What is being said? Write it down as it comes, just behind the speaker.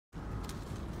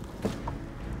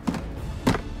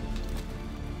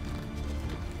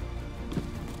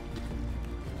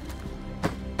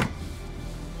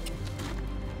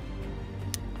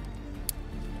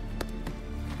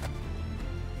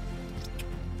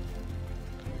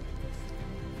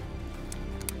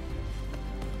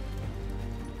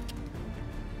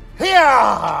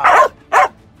Hiya!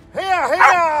 Hiya,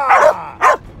 hiya!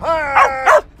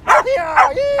 Hiya,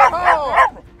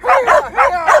 yee-haw! Hiya,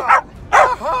 hiya!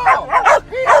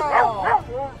 Yee-haw!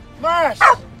 Hiya! March!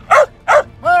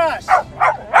 March!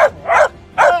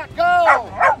 Let go!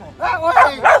 That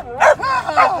way!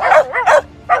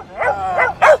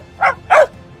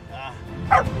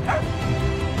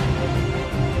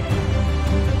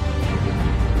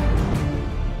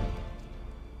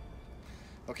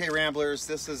 Okay, Ramblers,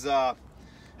 this is how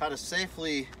to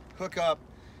safely hook up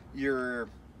your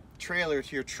trailer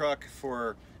to your truck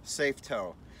for safe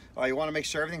tow. You want to make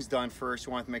sure everything's done first.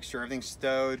 You want to make sure everything's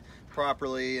stowed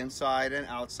properly inside and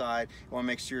outside. You want to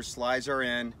make sure your slides are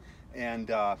in. And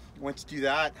once you do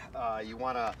that, you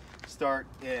want to start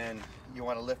and you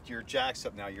want to lift your jacks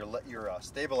up now, your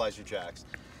stabilizer jacks.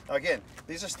 Now again,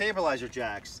 these are stabilizer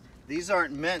jacks. These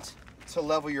aren't meant to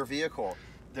level your vehicle.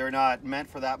 They're not meant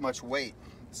for that much weight.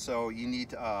 So you need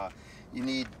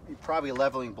probably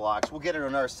leveling blocks. We'll get into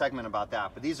another segment about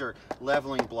that, but these are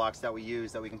leveling blocks that we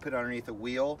use that we can put underneath the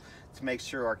wheel to make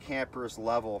sure our camper is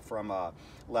level from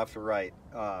left to right.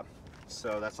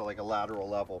 So that's like a lateral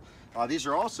level. These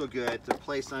are also good to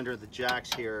place under the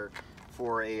jacks here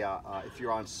for a if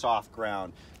you're on soft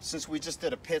ground. Since we just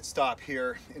did a pit stop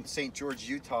here in St. George,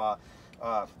 Utah,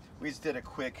 we just did a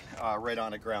quick right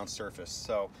on a ground surface,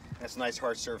 so it's a nice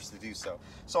hard surface to do so.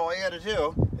 So all you got to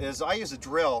do is I use a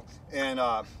drill, and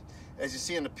as you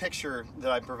see in the picture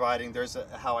that I'm providing, there's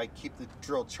how I keep the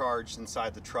drill charged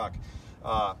inside the truck.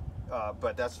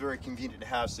 But that's very convenient to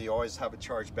have, so you always have a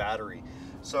charged battery.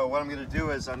 So what I'm going to do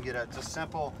is I'm going to just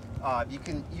simple. You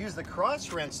can use the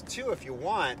cross wrench too if you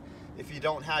want, if you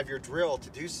don't have your drill to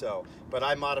do so. But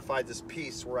I modified this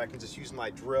piece where I can just use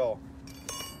my drill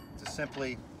to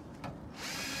simply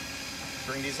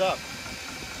bring these up.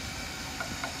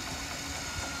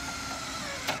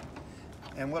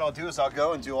 And what I'll do is I'll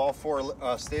go and do all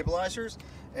 4 stabilizers,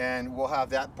 and we'll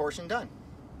have that portion done.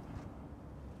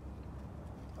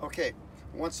 Okay,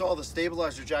 once all the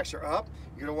stabilizer jacks are up,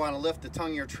 you're going to want to lift the tongue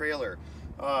of your trailer.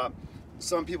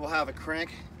 Some people have a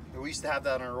crank. We used to have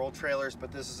that on our old trailers,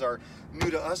 but this is our new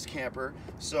to us camper.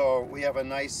 So we have a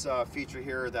nice feature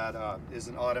here that is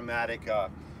an automatic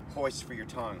hoist for your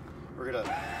tongue. We're going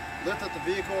to lift up the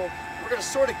vehicle. We're going to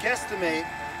sort of guesstimate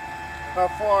how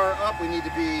far up we need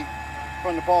to be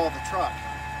from the ball of the truck.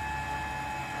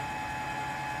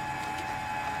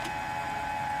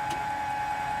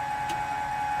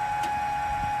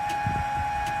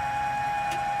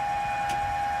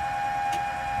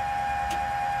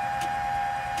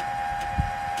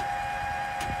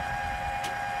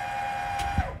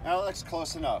 Now that looks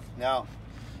close enough. Now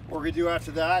what we're going to do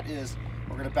after that is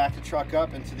we're going to back the truck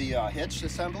up into the hitch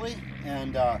assembly,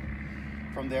 and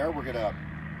from there we're going to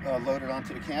load it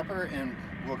onto the camper, and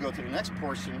we'll go to the next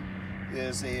portion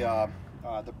is the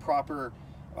proper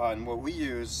and what we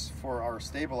use for our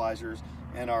stabilizers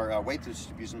and our weight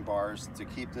distribution bars to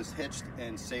keep this hitched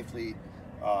and safely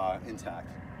intact.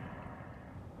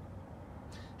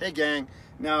 Hey gang,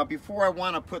 now before I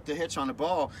want to put the hitch on the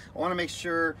ball, I want to make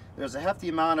sure there's a hefty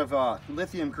amount of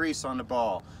lithium grease on the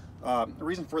ball. The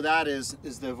reason for that is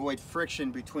to avoid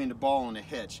friction between the ball and the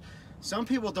hitch. Some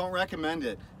people don't recommend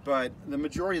it, but the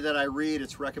majority that I read,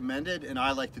 it's recommended, and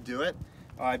I like to do it.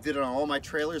 I did it on all my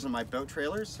trailers and my boat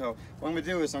trailers. So what I'm going to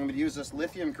do is I'm going to use this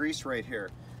lithium grease right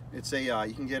here. It's a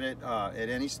you can get it at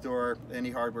any store, any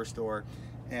hardware store,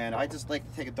 and I just like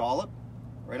to take a dollop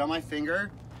right on my finger,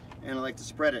 and I like to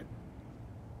spread it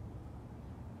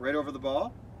right over the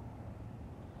ball.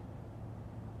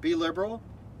 Be liberal,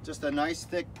 just a nice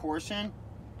thick portion.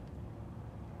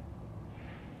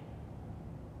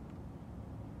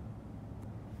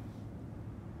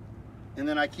 And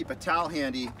then I keep a towel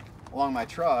handy along my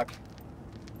truck.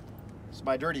 It's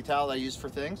my dirty towel that I use for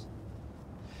things.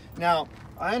 Now,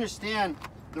 I understand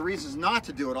the reasons not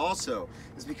to do it also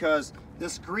is because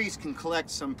this grease can collect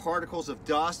some particles of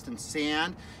dust and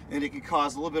sand, and it can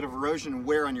cause a little bit of erosion and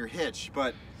wear on your hitch.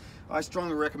 But I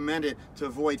strongly recommend it to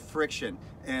avoid friction.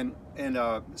 And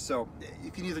so you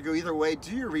can either go either way,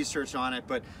 do your research on it,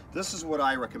 but this is what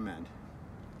I recommend.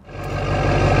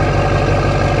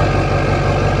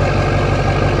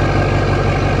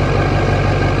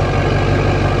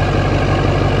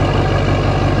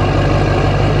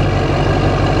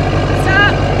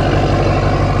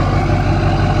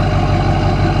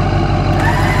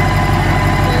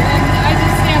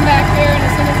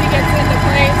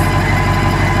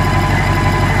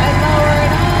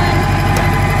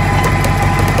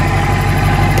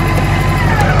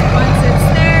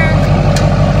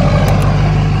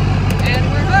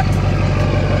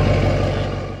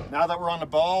 on the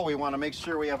ball, we want to make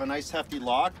sure we have a nice hefty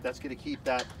lock. That's going to keep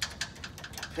that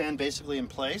pin basically in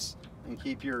place and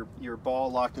keep your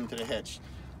ball locked into the hitch.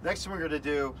 Next thing we're going to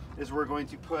do is we're going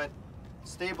to put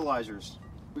stabilizers.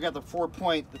 We got the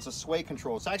 4-point, it's a sway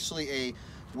control. It's actually a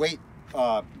weight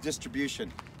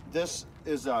distribution. This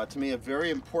is to me a very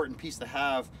important piece to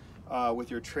have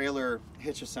with your trailer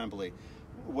hitch assembly.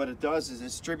 What it does is it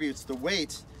distributes the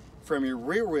weight from your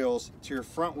rear wheels to your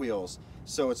front wheels,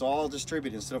 so it's all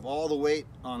distributed instead of all the weight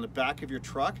on the back of your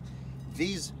truck.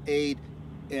 These aid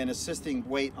in assisting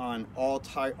weight on all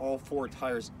 4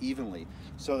 tires evenly,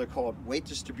 so they're called weight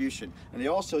distribution, and they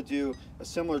also do a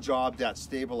similar job that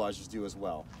stabilizers do as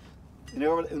well. In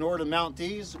order to mount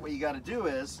these, what you got to do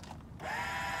is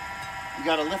you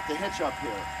got to lift the hitch up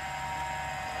here.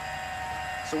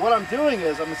 So what I'm doing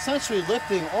is I'm essentially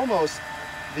lifting almost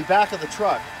the back of the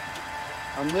truck.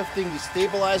 I'm lifting the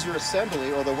stabilizer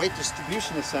assembly or the weight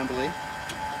distribution assembly.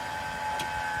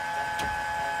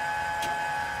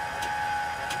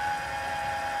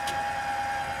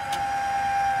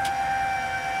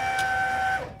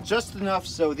 Just enough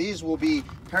so these will be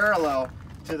parallel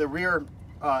to the rear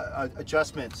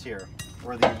adjustments here,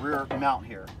 or the rear mount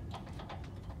here.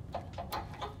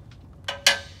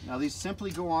 Now these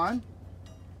simply go on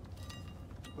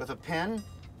with a pin.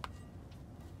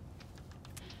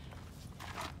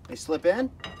 They slip in,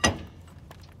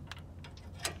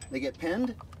 they get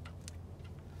pinned.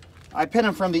 I pin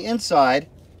them from the inside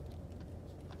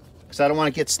because I don't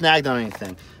want to get snagged on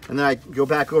anything. And then I go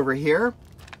back over here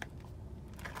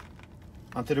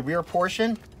onto the rear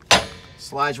portion,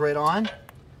 slides right on,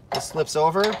 this slips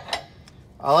over.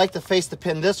 I like to face the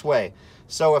pin this way,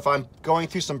 so if I'm going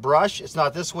through some brush, it's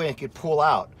not this way and it could pull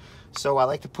out. So I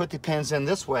like to put the pins in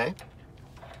this way.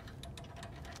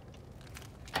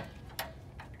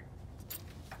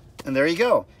 And there you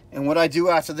go. And what I do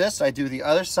after this, I do the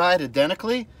other side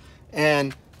identically,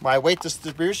 and my weight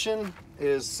distribution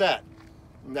is set.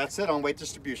 And that's it on weight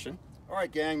distribution. All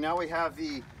right, gang, now we have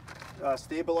the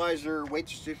stabilizer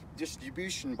weight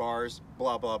distribution bars,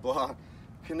 blah, blah, blah,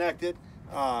 connected.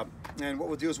 And what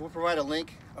we'll do is we'll provide a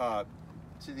link to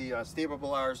the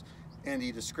stabilizers in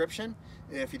the description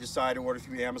if you decide to order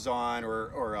through Amazon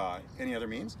or any other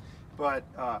means. But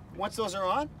once those are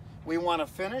on, we want to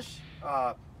finish,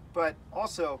 but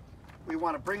also we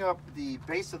want to bring up the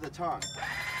base of the tongue.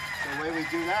 So the way we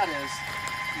do that is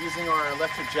using our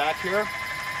electric jack here.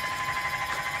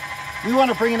 We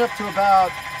want to bring it up to about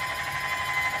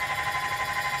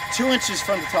 2 inches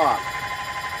from the top.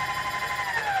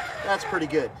 That's pretty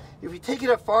good. If you take it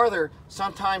up farther,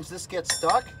 sometimes this gets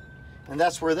stuck, and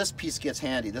that's where this piece gets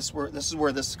handy. This is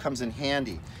where this comes in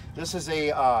handy. This is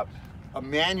a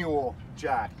manual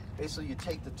jack. Basically, you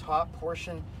take the top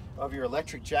portion of your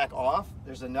electric jack off.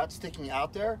 There's a nut sticking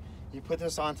out there. You put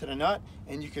this onto the nut,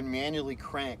 and you can manually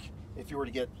crank. If you were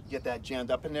to get that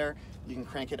jammed up in there, you can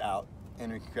crank it out,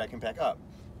 and you can crank it back up.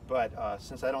 But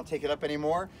since I don't take it up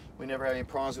anymore, we never have any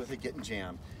problems with it getting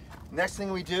jammed. Next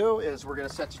thing we do is we're going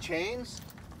to set the chains.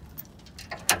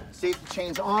 Safety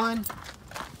chains on.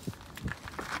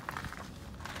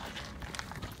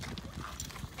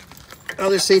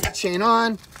 Other safety chain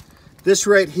on. This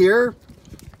right here,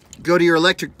 go to your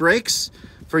electric brakes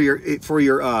for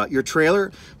your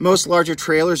trailer. Most larger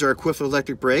trailers are equipped with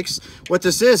electric brakes. What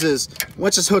this is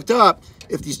once it's hooked up,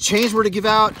 if these chains were to give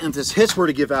out and if this hitch were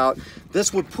to give out,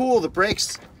 this would pull the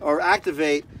brakes or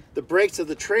activate the brakes of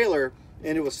the trailer,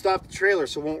 and it will stop the trailer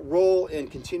so it won't roll and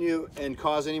continue and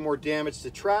cause any more damage to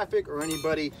traffic or any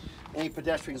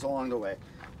pedestrians along the way.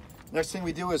 Next thing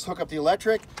we do is hook up the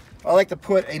electric. I like to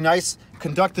put a nice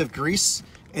conductive grease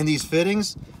in these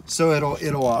fittings so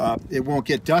it won't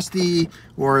get dusty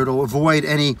or it'll avoid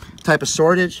any type of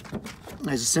shortage.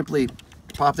 I just simply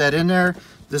pop that in there.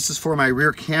 This is for my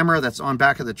rear camera that's on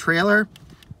back of the trailer.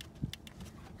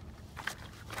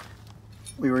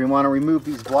 We want to remove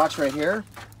these blocks right here.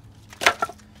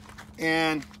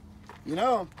 And you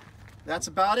know, that's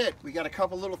about it. We got a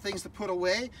couple little things to put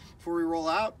away before we roll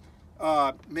out.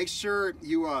 Make sure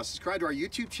you subscribe to our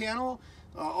YouTube channel.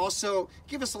 Also,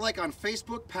 give us a like on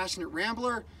Facebook, Passionate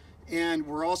Rambler, and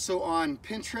we're also on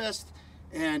Pinterest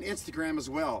and Instagram as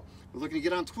well. We're looking to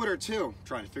get on Twitter too,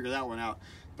 trying to figure that one out.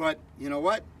 But you know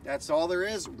what? That's all there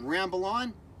is. Ramble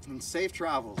on and safe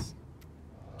travels.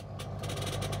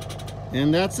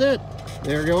 And that's it.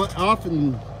 They're going off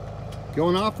in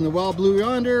the wild blue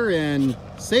yonder, and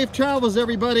safe travels,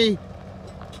 everybody.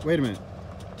 Wait a minute.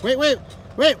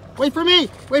 Wait for me.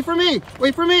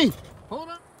 Hold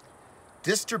on.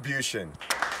 Distribution.